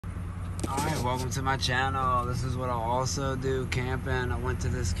Alright, welcome to my channel. This is what I also do, camping. I went to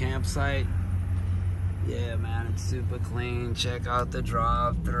this campsite. Yeah, man, it's super clean. Check out the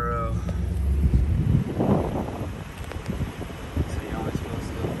drive-through. So you're only supposed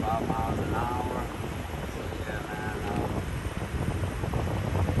to go 5 miles an hour. So yeah, man,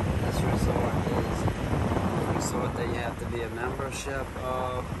 this resort is a resort that you have to be a membership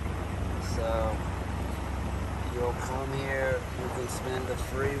of. So you'll come here, you can spend a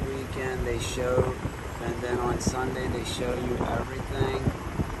free weekend, they show, and then on Sunday they show you everything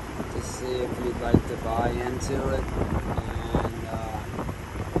to see if you'd like to buy into it. And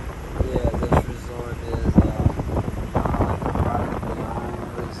yeah, this resort is kind of like a privately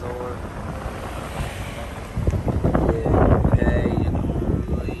owned resort. Yeah, you pay, and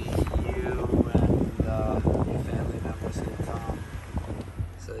only you and your family members can come.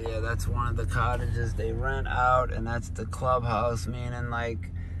 So yeah, that's one of the cottages they rent out, and that's the clubhouse, meaning like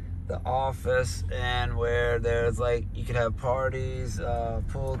the office, and where there's like, you could have parties,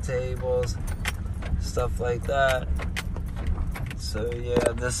 pool tables, stuff like that. So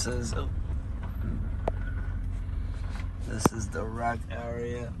yeah, this is the rec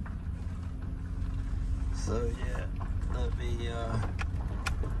area. So yeah, let me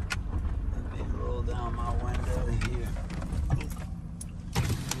roll down my window here.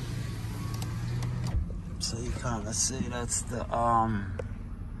 So you kind of see that's the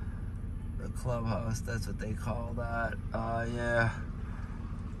clubhouse. That's what they call that. Yeah.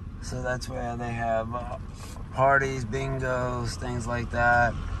 So that's where they have parties, bingos, things like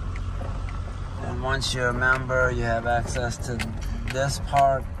that. And once you're a member, you have access to this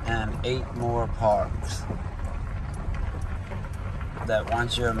park and 8 more parks. That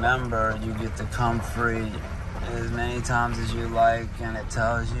once you're a member, you get to come free as many times as you like, and it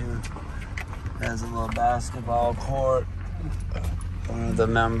tells you. There's a little basketball court. One of the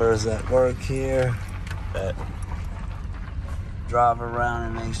members that work here that drive around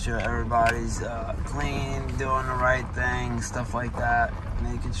and make sure everybody's clean, doing the right thing, stuff like that,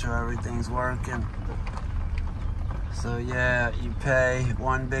 making sure everything's working. So yeah, you pay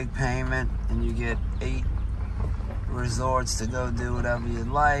one big payment and you get 8 resorts to go do whatever you'd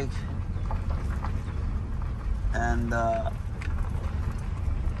like. And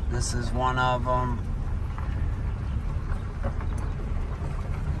this is one of them.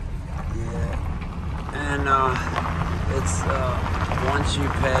 Yeah. And it's once you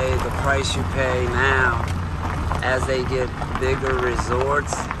pay the price you pay now, as they get bigger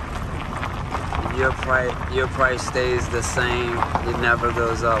resorts, your price stays the same. It never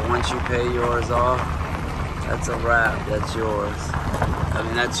goes up. Once you pay yours off, that's a wrap. That's yours. I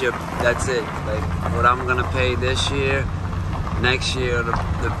mean, that's it. Like what I'm gonna pay this year, next year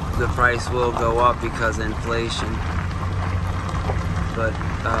the price will go up because of inflation. But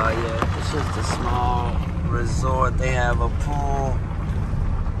yeah, it's just a small resort. They have a pool.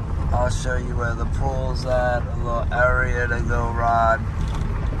 I'll show you where the pool's at. A little area to go ride.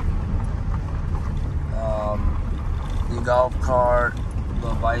 The golf cart,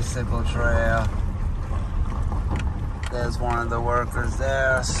 little bicycle trail. There's one of the workers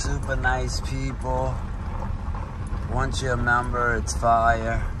there. Super nice people. Once you're a member, it's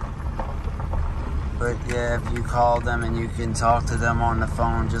fire. But yeah, if you call them and you can talk to them on the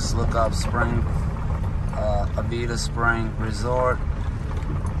phone, just look up Abita Springs Resort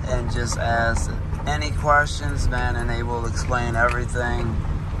and just ask any questions, man, and they will explain everything.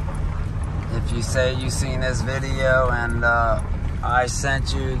 If you say you seen this video and I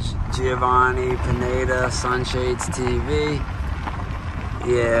sent you Giovanni Pineda Sunshades TV,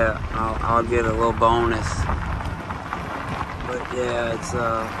 yeah, I'll get a little bonus. But yeah, it's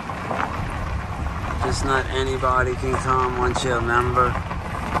just not anybody can come. Once you're a member,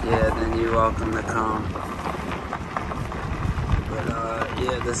 yeah, then you're welcome to come. But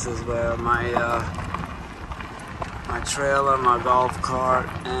yeah, this is where my trailer, my golf cart,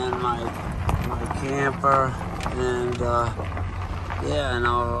 and my camper, and yeah, and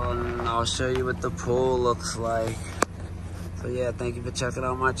I'll show you what the pool looks like. So yeah, thank you for checking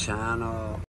out my channel.